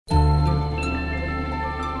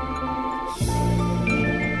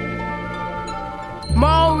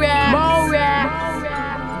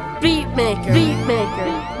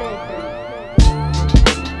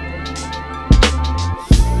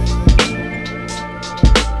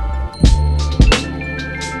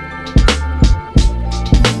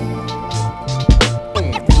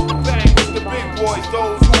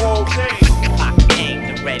Those who hold names. I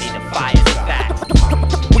came to ready to fire back.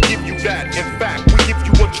 We give you that, in fact, we give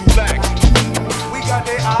you what you lack. We got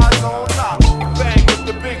their eyes on lock. Bang with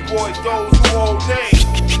the big boys, those who hold names.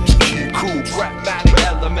 Cool, pragmatic,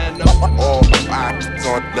 elemental. All eyes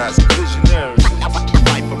on that's visionary.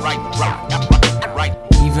 Fight for right.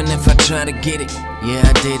 Even if I try to get it, yeah,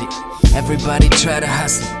 I did it. Everybody try to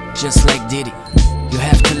hustle, just like Diddy. You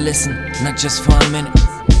have to listen, not just for a minute.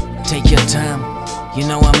 Take your time, you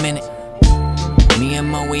know I'm in it. Me and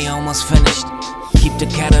Mo, we almost finished. Keep the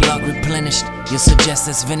catalog replenished. You suggest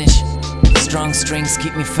it's vintage. Strong strings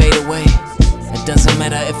keep me fade away. It doesn't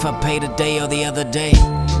matter if I pay today or the other day.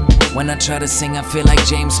 When I try to sing, I feel like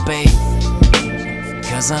James Bay.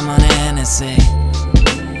 Cause I'm on the NSA.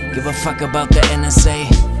 Give a fuck about the NSA.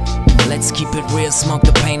 Let's keep it real, smoke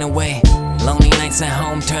the pain away. Lonely nights at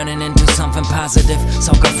home turning into something positive.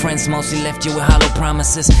 So-called friends mostly left you with hollow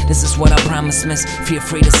promises. This is what I promise, miss. Feel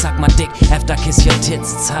free to suck my dick after I kiss your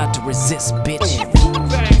tits. It's hard to resist, bitch.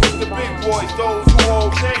 Bang with the big boys, those who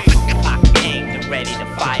hold names. I came to ready to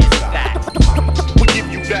fire back. We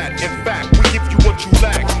give you that, in fact, we give you what you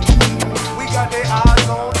lack. We got their eyes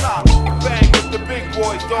on lock. Bang with the big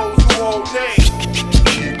boys, those who hold names.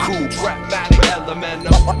 Cool, pragmatic,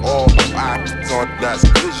 elemental. All eyes on that's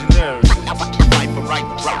visionary. Fight for right.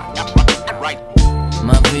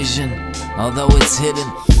 My vision, although it's hidden,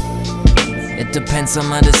 it depends on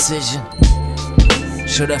my decision.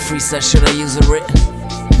 Should I freestyle, should I use a written?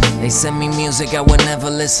 They send me music I would never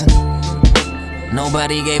listen.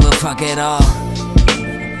 Nobody gave a fuck at all.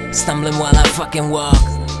 Stumbling while I fucking walk.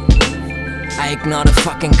 I ignore the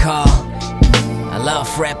fucking call. I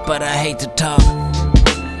love rap but I hate to talk.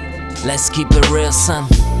 Let's keep it real, son.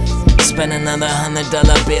 Spend another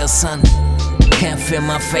 $100 bill, son. Can't feel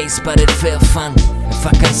my face, but it feel fun. If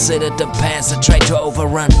I consider the past, I try to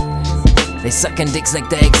overrun. They sucking dicks like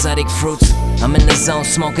the exotic fruits. I'm in the zone,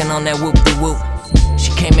 smoking on that whoop-de-whoop.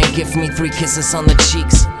 She came and gave me 3 kisses on the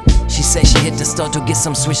cheeks. She said she hit the store to get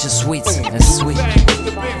some Swisher Sweets. That's sweet. Bang with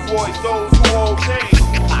the big boys, those who hold names.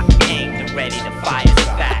 I came to ready to fire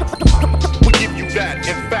back. We give you that,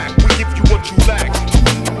 in fact, we give you what you lack.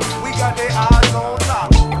 We got their eyes on lock.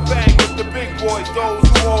 Bang with the big boys, those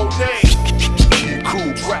who hold names.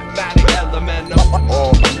 Cool, pragmatic, elemental.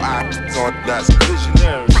 All eyes on that's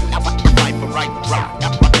visionary. Fight for right.